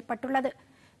தட்டுப்பாடு ஏற்பட்டுள்ளது.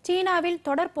 சீனாவில்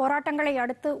தொடர் போராட்டங்களை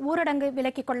அடுத்து ஊரடங்கு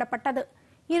விலக்கிக் கொள்ளப்பட்டது.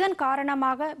 இதன்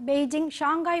காரணமாக பெய்ஜிங்,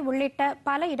 ஷாங்காய் உள்ளிட்ட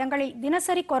பல இடங்களில்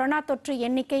தினசரி கொரோனா தொற்று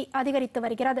எண்ணிக்கை அதிகரித்து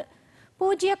வருகிறது.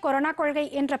 பூஜ்ய கொரோனா கொள்கை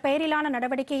என்ற பெயரிலான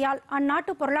நடவடிக்கையால்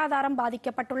அந்நாட்டு பொருளாதாரம்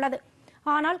பாதிக்கப்பட்டுள்ளது.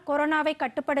 ஆனால் கொரோனாவை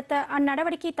கட்டுப்படுத்த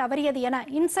அந்நடவடிக்கை தவறியது என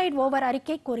இன்சைட் ஓவர்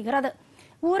அறிக்கை கூறுகிறது.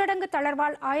 ஊரடங்கு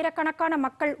தளர்வால் ஆயிரக்கணக்கான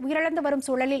மக்கள் உயிரிழந்து வரும்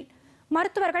சூழலில்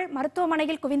மருத்துவர்கள்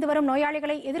மருத்துவமனையில் குவிந்து வரும்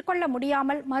நோயாளிகளை எதிர்கொள்ள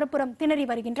முடியாமல் மறுபுறம் திணறி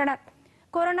வருகின்றனர்.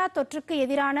 கொரோனா தொற்றுக்கு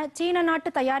எதிரான சீன நாட்டு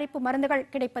தயாரிப்பு மருந்துகள்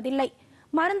கிடைப்பதில்லை.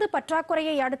 மருந்து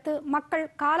பற்றாக்குறையை அடுத்து மக்கள்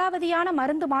காலாவதியான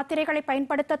மருந்து மாத்திரைகளை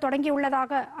பயன்படுத்த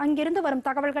தொடங்கியுள்ளதாக அங்கிருந்து வரும்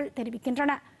தகவல்கள்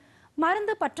தெரிவிக்கின்றன.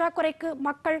 மருந்து பற்றாக்குறைக்கு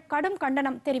மக்கள் கடும்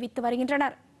கண்டனம் தெரிவித்து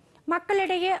வருகின்றனர்.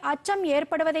 மக்களிடையே அச்சம்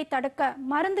ஏற்படுவதை தடுக்க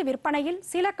மருந்து விற்பனையில்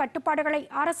சில கட்டுப்பாடுகளை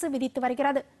அரசு விதித்து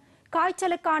வருகிறது.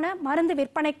 காய்ச்சலுக்கான மருந்து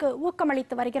விற்பனைக்கு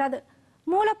ஊக்கமளித்து வருகிறது.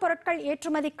 மூலப்பொருட்கள்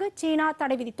ஏற்றுமதிக்கு சீனா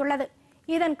தடை விதித்துள்ளது.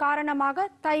 இதன் காரணமாக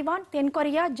தைவான்,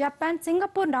 தென்கொரியா, ஜப்பான்,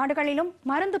 சிங்கப்பூர் நாடுகளிலும்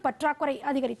மருந்து பற்றாக்குறை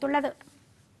அதிகரித்துள்ளது.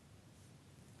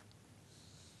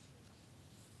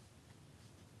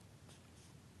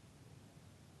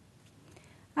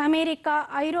 அமெரிக்கா,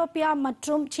 ஐரோப்பியா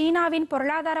மற்றும் சீனாவின்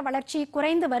பொருளாதார வளர்ச்சி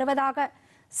குறைந்து வருவதாக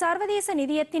சர்வதேச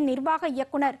நிதியத்தின் நிர்வாக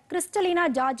இயக்குனர் கிறிஸ்டலினா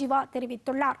ஜார்ஜிவா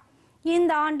தெரிவித்துள்ளார்.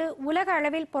 இந்த ஆண்டு உலக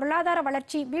அளவில் பொருளாதார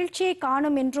வளர்ச்சி வீழ்ச்சியை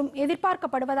காணும் என்றும்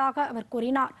எதிர்பார்க்கப்படுவதாக அவர்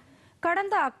கூறினார்.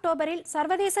 கடந்த அக்டோபரில்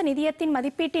சர்வதேச நிதியத்தின்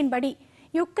மதிப்பீட்டின்படி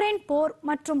யுக்ரைன் போர்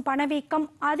மற்றும் பணவீக்கம்,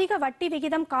 அதிக வட்டி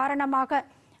விகிதம் காரணமாக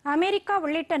அமெரிக்கா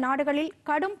உள்ளிட்ட நாடுகளில்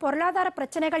கடும் பொருளாதார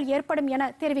பிரச்சனைகள் ஏற்படும் என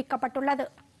தெரிவிக்கப்பட்டுள்ளது.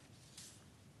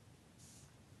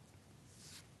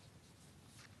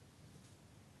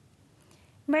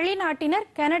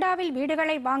 வெளிநாட்டினர் கனடாவில்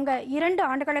வீடுகளை வாங்க 2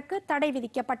 ஆண்டுகளுக்கு தடை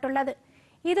விதிக்கப்பட்டுள்ளது.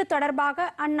 இது தொடர்பாக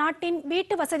அந்நாட்டின்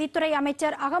வீட்டு வசதித்துறை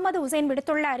அமைச்சர் அகமது உசேன்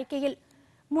விடுத்துள்ள அறிக்கையில்,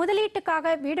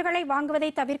 முதலீட்டுக்காக வீடுகளை வாங்குவதை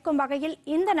தவிர்க்கும் வகையில்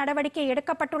இந்த நடவடிக்கை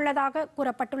எடுக்கப்பட்டுள்ளதாக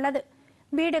கூறப்பட்டுள்ளது.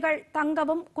 வீடுகள்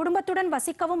தங்கவும் குடும்பத்துடன்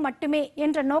வசிக்கவும் மட்டுமே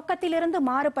என்ற நோக்கத்திலிருந்து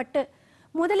மாறுபட்டு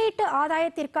முதலீட்டு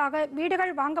ஆதாயத்திற்காக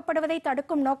வீடுகள் வாங்கப்படுவதை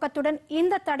தடுக்கும் நோக்கத்துடன்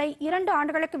இந்த தடை 2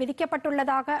 ஆண்டுகளுக்கு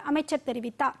விதிக்கப்பட்டுள்ளதாக அமைச்சர்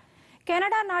தெரிவித்தார்.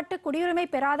 கனடா நாட்டு குடியுரிமை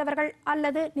பெறாதவர்கள்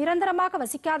அல்லது நிரந்தரமாக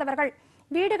வசிக்காதவர்கள்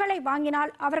வீடுகளை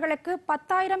வாங்கினால் அவர்களுக்கு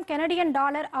 10,000 கனடியன்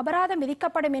டாலர் அபராதம்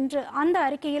விதிக்கப்படும் என்று அந்த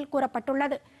அறிக்கையில்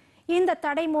கூறப்பட்டுள்ளது. இந்த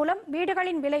தடை மூலம்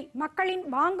வீடுகளின் விலை மக்களின்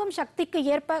வாங்கும் சக்திக்கு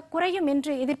ஏற்ப குறையும்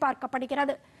என்று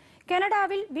எதிர்பார்க்கப்படுகிறது.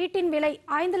 கனடாவில் வீட்டின் விலை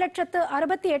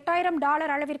 5,68,000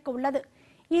 டாலர் அளவிற்கு உள்ளது.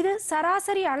 இது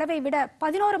சராசரி அளவை விட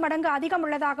 11 மடங்கு அதிகம்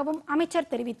உள்ளதாகவும்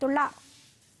அமைச்சர் தெரிவித்துள்ளார்.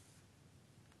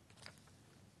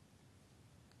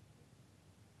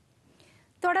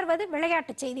 தொடர்வது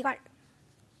விளையாட்டுச் செய்திகள்.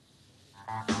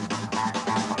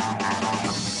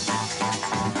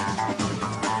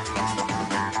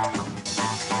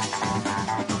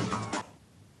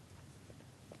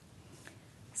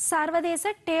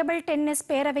 சர்வதேச டேபிள் டென்னிஸ்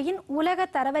பேரவையின் உலக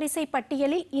தரவரிசை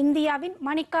பட்டியலில் இந்தியாவின்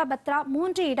மணிகா பத்ரா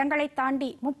 3 இடங்களை தாண்டி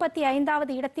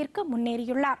 35வது இடத்திற்கு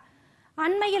முன்னேறியுள்ளார்.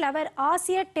 அண்மையில் அவர்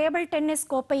ஆசிய டேபிள் டென்னிஸ்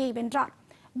கோப்பையை வென்றார்.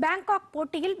 பாங்காக்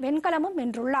போட்டியில் வெண்கலமும்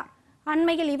வென்றுள்ளார்.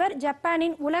 அண்மையில் இவர்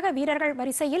ஜப்பானின் உலக வீரர்கள்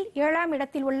வரிசையில் 7ஆம்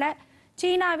இடத்தில் உள்ள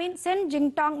சீனாவின் சென்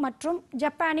ஜிங்டாங் மற்றும்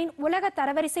ஜப்பானின் உலக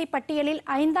தரவரிசை பட்டியலில்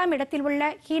 5ஆம் இடத்தில் உள்ள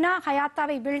ஹினா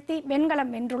ஹயாத்தாவை வீழ்த்தி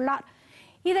வெண்கலம் வென்றுள்ளார்.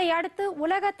 இதையடுத்து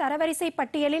உலக தரவரிசை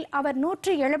பட்டியலில் அவர்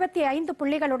 175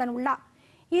 புள்ளிகளுடன் உள்ளார்.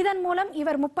 இதன் மூலம்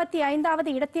இவர்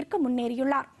 35வது இடத்திற்கு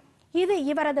முன்னேறியுள்ளார். இது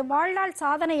இவரது வாழ்நாள்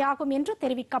சாதனையாகும் என்று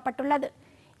தெரிவிக்கப்பட்டுள்ளது.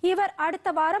 இவர்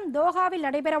அடுத்த வாரம் தோஹாவில்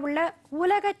நடைபெறவுள்ள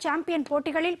உலக சாம்பியன்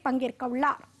போட்டிகளில் பங்கேற்க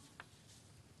உள்ளார்.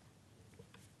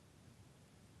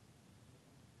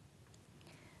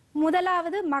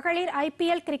 முதலாவது மகளிர்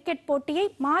ஐபிஎல் கிரிக்கெட் போட்டியை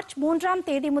மார்ச் 3ஆம்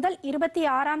தேதி முதல்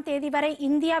 26ஆம் தேதி வரை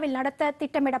இந்தியாவில் நடத்த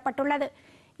திட்டமிடப்பட்டுள்ளது.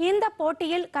 இந்த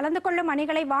போட்டியில் கலந்து கொள்ளும்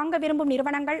அணிகளை வாங்க விரும்பும்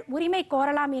நிறுவனங்கள் உரிமை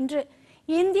கோரலாம் என்று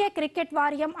இந்திய கிரிக்கெட்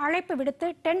வாரியம் அழைப்பு விடுத்து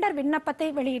டெண்டர் விண்ணப்பத்தை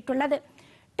வெளியிட்டுள்ளது.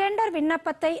 டெண்டர்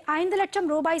விண்ணப்பத்தை 5 லட்சம்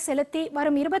ரூபாய் செலுத்தி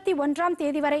வரும் 21ஆம்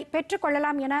தேதி வரை பெற்றுக்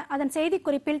கொள்ளலாம் என அதன்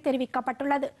செய்திக்குறிப்பில்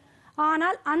தெரிவிக்கப்பட்டுள்ளது.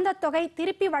 ஆனால் அந்த தொகை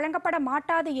திருப்பி வழங்கப்பட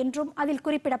மாட்டாது என்றும் அதில்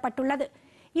குறிப்பிடப்பட்டுள்ளது.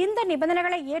 இந்த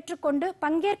நிபந்தனைகளை ஏற்றுக்கொண்டு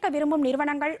பங்கேற்க விரும்பும்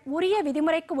நிறுவனங்கள் உரிய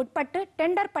விதிமுறைக்கு உட்பட்டு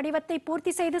டெண்டர் படிவத்தை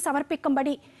பூர்த்தி செய்து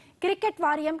சமர்ப்பிக்கும்படி கிரிக்கெட்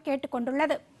வாரியம்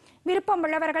கேட்டுக்கொண்டுள்ளது.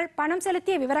 விருப்பமுள்ளவர்கள் பணம்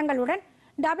செலுத்திய விவரங்களுடன்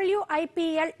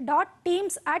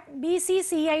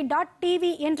wipl.teams@bcci.tv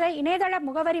என்ற இணையதள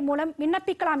முகவரி மூலம்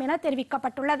விண்ணப்பிக்கலாம் என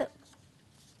தெரிவிக்கப்பட்டுள்ளது.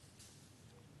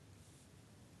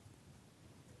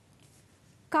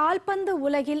 கால்பந்து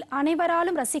உலகில்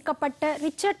அனைவராலும் ரசிக்கப்பட்ட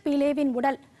ரிச்சர்ட் பீலேவின்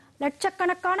உடல்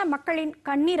லட்சக்கணக்கான மக்களின்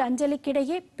கண்ணீர்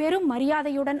அஞ்சலிக்கிடையே பெரும்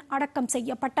மரியாதையுடன் அடக்கம்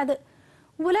செய்யப்பட்டது.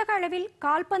 உலக அளவில்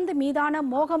கால்பந்து மீதான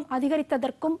மோகம்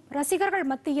அதிகரித்ததற்கும் ரசிகர்கள்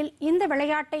மத்தியில் இந்த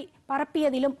விளையாட்டை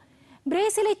பரப்பியதிலும்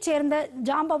பிரேசிலைச் சேர்ந்த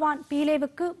ஜாம்பவான்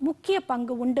பீலேவுக்கு முக்கிய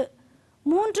பங்கு உண்டு.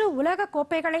 3 உலக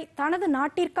கோப்பைகளை தனது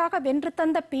நாட்டிற்காக வென்று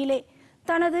தந்த பீலே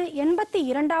தனது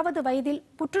 82வது வயதில்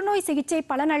புற்றுநோய் சிகிச்சை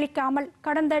பலனளிக்காமல்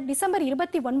கடந்த டிசம்பர்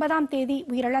 29ஆம் தேதி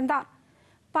உயிரிழந்தார்.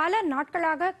 பல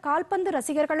நாட்களாக கால்பந்து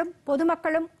ரசிகர்களும்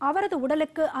பொதுமக்களும் அவரது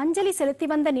உடலுக்கு அஞ்சலி செலுத்தி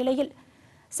வந்த நிலையில்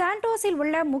சாண்டோஸில்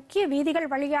உள்ள முக்கிய வீதிகள்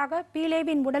வழியாக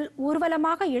பீலேவின் உடல்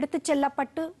ஊர்வலமாக எடுத்துச்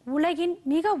செல்லப்பட்டு உலகின்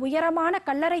மிக உயரமான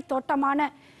கல்லறை தோட்டமான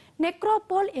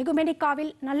நெக்ரோபோல்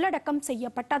எகுமெனிகாவில் நல்லடக்கம்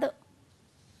செய்யப்பட்டது.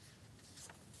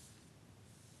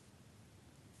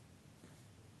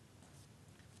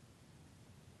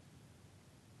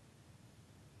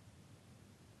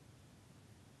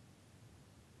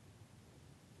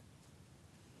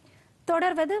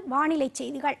 தொடர்வது வானிலை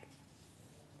செய்திகள்.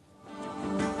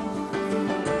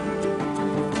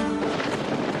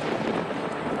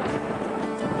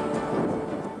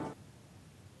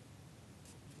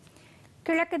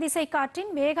 கிழக்கு திசை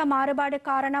காற்றின் வேக மாறுபாடு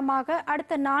காரணமாக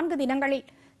அடுத்த 4 தினங்களில்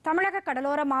தமிழக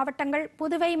கடலோர மாவட்டங்கள்,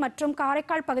 புதுவை மற்றும்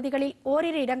காரைக்கால் பகுதிகளில்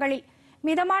ஓரிரு இடங்களில்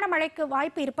மிதமான மழைக்கு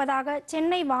வாய்ப்பு இருப்பதாக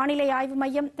சென்னை வானிலை ஆய்வு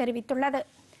மையம் தெரிவித்துள்ளது.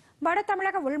 வட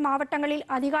தமிழக உள் மாவட்டங்களில்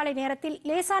அதிகாலை நேரத்தில்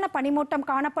லேசான பனிமூட்டம்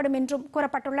காணப்படும் என்றும்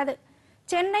கூறப்பட்டுள்ளது.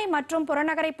 சென்னை மற்றும்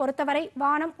புறநகரை பொறுத்தவரை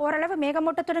வானம் ஓரளவு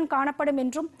மேகமூட்டத்துடன் காணப்படும்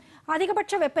என்றும்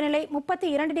அதிகபட்ச வெப்பநிலை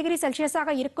 32 டிகிரி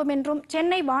செல்சியஸாக இருக்கும் என்றும்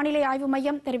சென்னை வானிலை ஆய்வு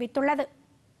மையம் தெரிவித்துள்ளது.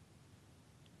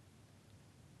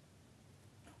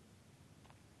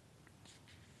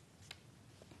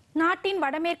 நாட்டின்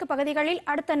வடமேற்கு பகுதிகளில்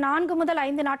அடுத்த 4 முதல்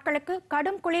 5 நாட்களுக்கு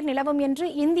கடும் குளிர் நிலவும் என்று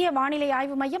இந்திய வானிலை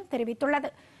ஆய்வு மையம் தெரிவித்துள்ளது.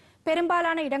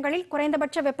 பெரும்பாலான இடங்களில்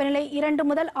குறைந்தபட்ச வெப்பநிலை 2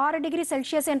 முதல் 6 டிகிரி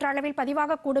செல்சியஸ் என்ற அளவில்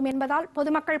பதிவாகக்கூடும் என்பதால்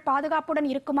பொதுமக்கள் பாதுகாப்புடன்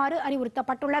இருக்குமாறு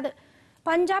அறிவுறுத்தப்பட்டுள்ளது.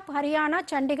 பஞ்சாப், ஹரியானா,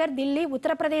 சண்டிகர், தில்லி,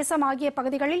 உத்தரப்பிரதேசம் ஆகிய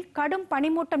பகுதிகளில் கடும்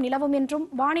பனிமூட்டம் நிலவும் என்றும்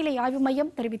வானிலை ஆய்வு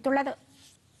மையம் தெரிவித்துள்ளது.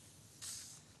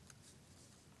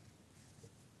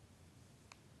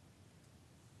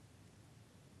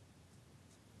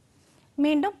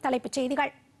 மீண்டும் தலைப்புச்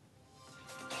செய்திகள்.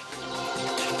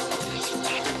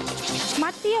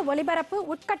 மத்திய ஒலிபரப்பு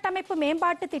உட்கட்டமைப்பு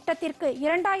மேம்பாட்டு திட்டத்திற்கு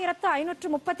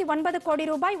 2539 கோடி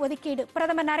ரூபாய் ஒதுக்கீடு.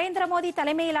 பிரதமர் நரேந்திர மோடி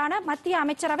தலைமையிலான மத்திய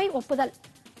அமைச்சரவை ஒப்புதல்.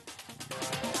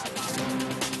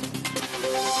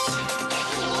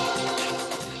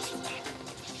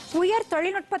 உயர்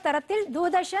தொழில்நுட்ப தரத்தில்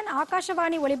தூர்தர்ஷன்,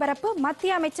 ஆகாஷவாணி ஒலிபரப்பு.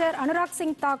 மத்திய அமைச்சர் அனுராக்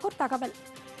சிங் தாக்கூர் தகவல்.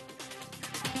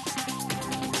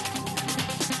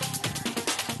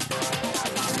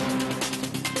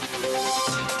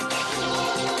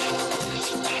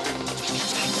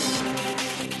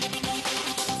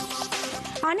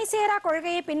 அணிசேரா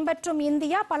கொள்கையை பின்பற்றும்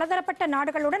இந்தியா பலதரப்பட்ட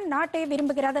நாடுகளுடன் நாட்டை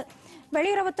விரும்புகிறது.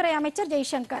 வெளியுறவுத்துறை அமைச்சர்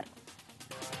ஜெய்சங்கர்.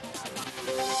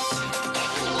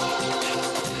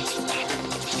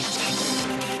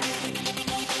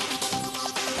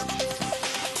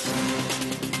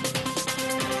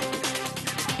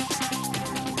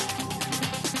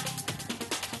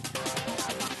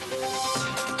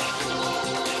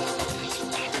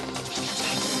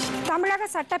 தமிழக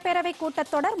சட்டப்பேரவை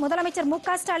கூட்டத்தொடர். முதலமைச்சர்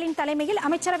மு.க. ஸ்டாலின் தலைமையில்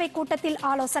அமைச்சரவை கூட்டத்தில்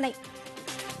ஆலோசனை.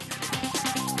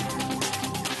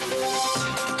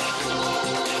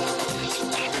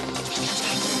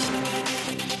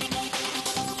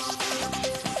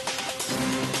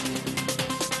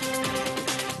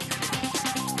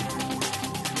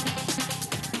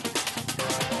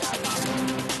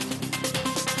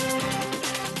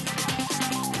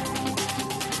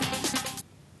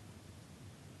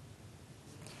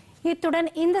 இத்துடன்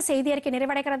இந்த செய்தியறிக்கை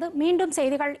நிறைவடைகிறது. மீண்டும்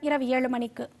செய்திகள் இரவு 7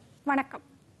 மணிக்கு. வணக்கம்.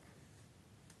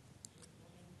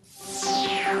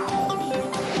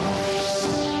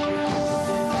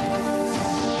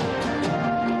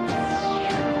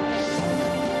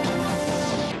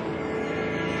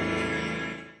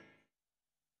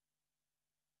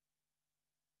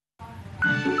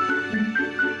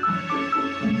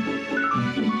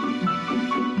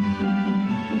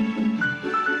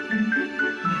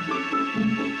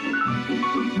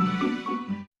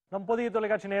 நம் புதிய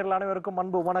தொலைக்காட்சி நேயர்கள் அனைவருக்கும்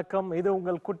அன்பு வணக்கம். இது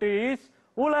உங்கள் குட்டீஸ்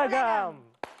உலகம்.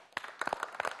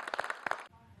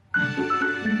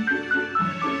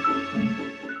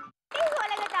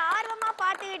 உலகத்தை ஆர்வமா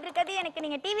பார்த்துக்கிட்டு இருக்கிறது எனக்கு எனக்கு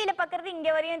நீங்க டிவில பாக்குறது இங்க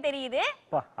வரையும் தெரியுது.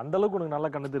 அந்த அளவுக்கு உனக்கு நல்லா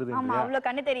கண்ணு தெரியுது. ஆமா, அவ்வளவு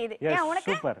கண்ணு தெரியுது. ஏன் உனக்கு?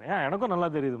 சூப்பர். எனக்கும் நல்லா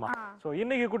தெரியுதுமா. சோ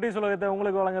இன்னைக்கு குட்டி சுலகத்தை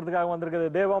உங்களுக்கு வழங்குறதுக்காக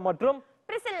வந்திருக்கிறது தேவா மற்றும்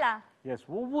பிரிசில்லா. எஸ்,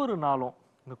 ஒவ்வொரு நாளும்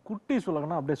இந்த குட்டி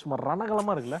சுலகம்னா அப்படியே சும்மா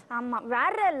ரணகலமா இருக்குல்ல? ஆமா,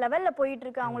 வேற லெவல்ல போயிட்டு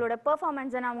இருக்கு. அவங்களோட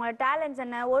பெர்ஃபார்மன்ஸ் என்ன, அவங்களோட டேலண்ட்ஸ்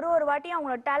என்ன, ஒரு வாட்டியும்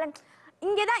அவங்களோட டேலண்ட்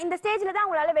இங்கதான் இந்த ஸ்டேஜ்ல தான்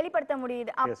அவங்களால வெளிப்படுத்த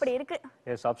முடியுது. அப்படி இருக்கு.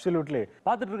 S, absolutely.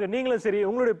 பாத்துட்டு இருக்க நீங்களும் சரி,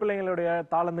 உங்களுடைய பிள்ளைங்களுடைய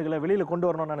தாளந்துகளை வெளியில கொண்டு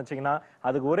வரணும்னு நினைச்சீங்கன்னா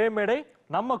அதுக்கு ஒரே மேடை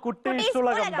நம்ம குட்டி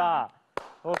சுலகம் தான்.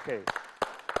 ஓகே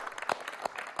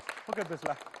ஓகே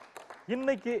பேசல.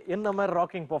 இன்னைக்கு என்ன மாதிரி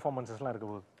ராக்கிங் பெர்ஃபார்மன்ஸஸ்லாம் இருக்க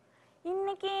போகுது?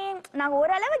 இன்னைக்கு நான்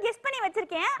ஓரளவு கெஸ் பண்ணி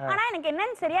வச்சிருக்கேன். ஆனா எனக்கு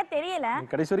என்னன்னு சரியா தெரியல.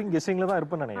 கடைசி வரைக்கும் கெஸ்ஸிங்ல தான்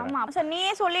இருப்பேன்னு நினைக்கிறேன். ஆமா சார்,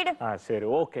 நீயே சொல்லிடு. சரி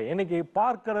ஓகே. இன்னைக்கு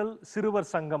பார்க்கடல்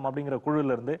சிறுவர் சங்கம் அப்படிங்கிற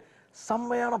குழுல இருந்து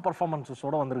செம்மையான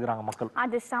பெர்ஃபார்மன்ஸஸோட வந்திருக்காங்க மக்கள்.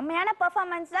 அது செம்மையான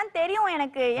பெர்ஃபார்மன்ஸ் தான் தெரியும்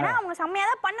எனக்கு. ஏன்னா அவங்க செம்மையா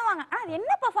தான் பண்ணுவாங்க. ஆனா அது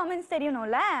என்ன பெர்ஃபார்மன்ஸ்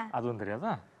தெரியணும்ல? அதுவும்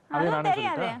தெரியாதா? அதுவும்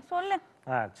தெரியாது. சொல்லு.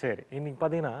 சரி, இன்னைக்கு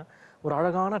பாத்தீங்கன்னா ஒரு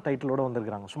அழகான டைட்டிலோட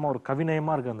வந்திருக்காங்க. சும்மா ஒரு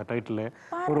கவிநயமா இருக்கு அந்த டைட்டில்.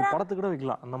 ஒரு படத்துக்கு கூட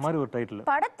வைக்கலாம் அந்த மாதிரி ஒரு டைட்டில்.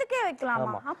 படத்துக்கே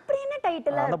வைக்கலாமா? அப்படி என்ன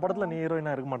டைட்டில்? அந்த படத்துல நீ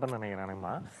ஹீரோயினா இருக்க மாட்டேன்னு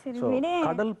நினைக்கிறேன்மா.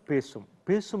 கடல் பேசும்,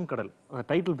 பேசும் கடல்.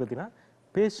 டைட்டில் பாத்தீங்கன்னா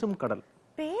பேசும் கடல்.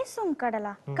 பேசும்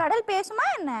கடலா? கடல் பேசுமா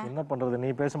என்ன? என்ன பண்றது, நீ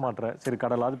பேச மாட்டற. சரி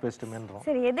கடலாவது பேசிட்டுமேன்றோம்.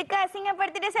 சரி, எதுக்கு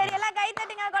அசிங்கப்படுத்திட்டு? சரி எல்லாம் கை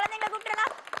தட்டுங்க, குழந்தைகளை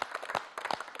கூப்பிடலாம்.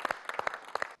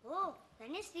 ஓ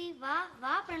தனுஸ்ரீ, வா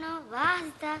வா பிரணவ், வா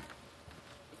ஹரிதா.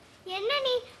 என்ன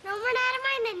நீ ரொம்ப நேரமா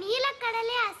இந்த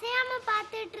நீலக்கடலே அசையாம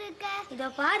பார்த்துட்டு இருக்க? இதோ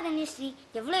பார் தனுஸ்ரீ,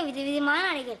 எவ்வளவு விதவிதமான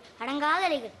அலைகள், அடங்காத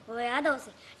அலைகள், ஓயாத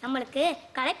ஓசை. நம்மளுக்கு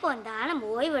களைப்பு வந்தா நம்ம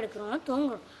ஓய்வு எடுக்கிறோம்,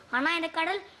 தூங்குறோம். ஆனா இந்த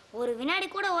கடல் ஒரு வினாடி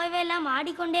கூட ஓய்வே இல்லாம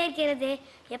ஆடிக்கொண்டே இருக்கிறது.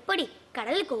 எப்படி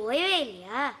கடலுக்கு ஓய்வே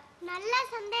இல்லையா? நல்ல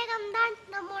சந்தேகம்தான்.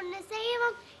 நம்ம ஒண்ணு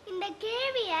செய்வோம், இந்த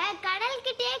கேள்விய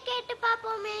கடல்கிட்டே கேட்டு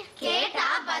பாப்போமே. கேட்டா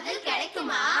பதில்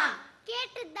கிடைக்குமா?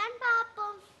 கேட்டுதான்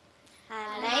பாப்போம்.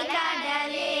 அலை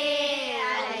கடலே,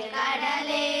 அலை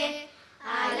கடலே,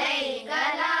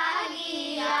 அலைகளாகி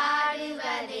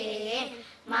ஆடுவதே,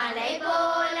 மலை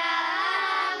போல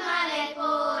மலை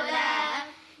போல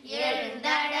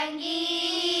எழுந்தடங்கி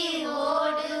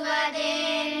ஓடுவதே.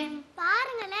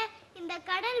 பாருங்களேன், இந்த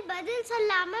கடல் பதில்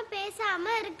சொல்லாம பேசாம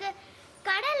இருக்கு.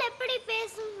 கடல் எப்படி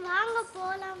பேசும்? வாங்க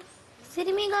போலாம்.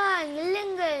 சிறுமிகா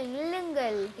நில்லுங்கள்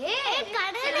நில்லுங்கள்.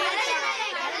 கடலே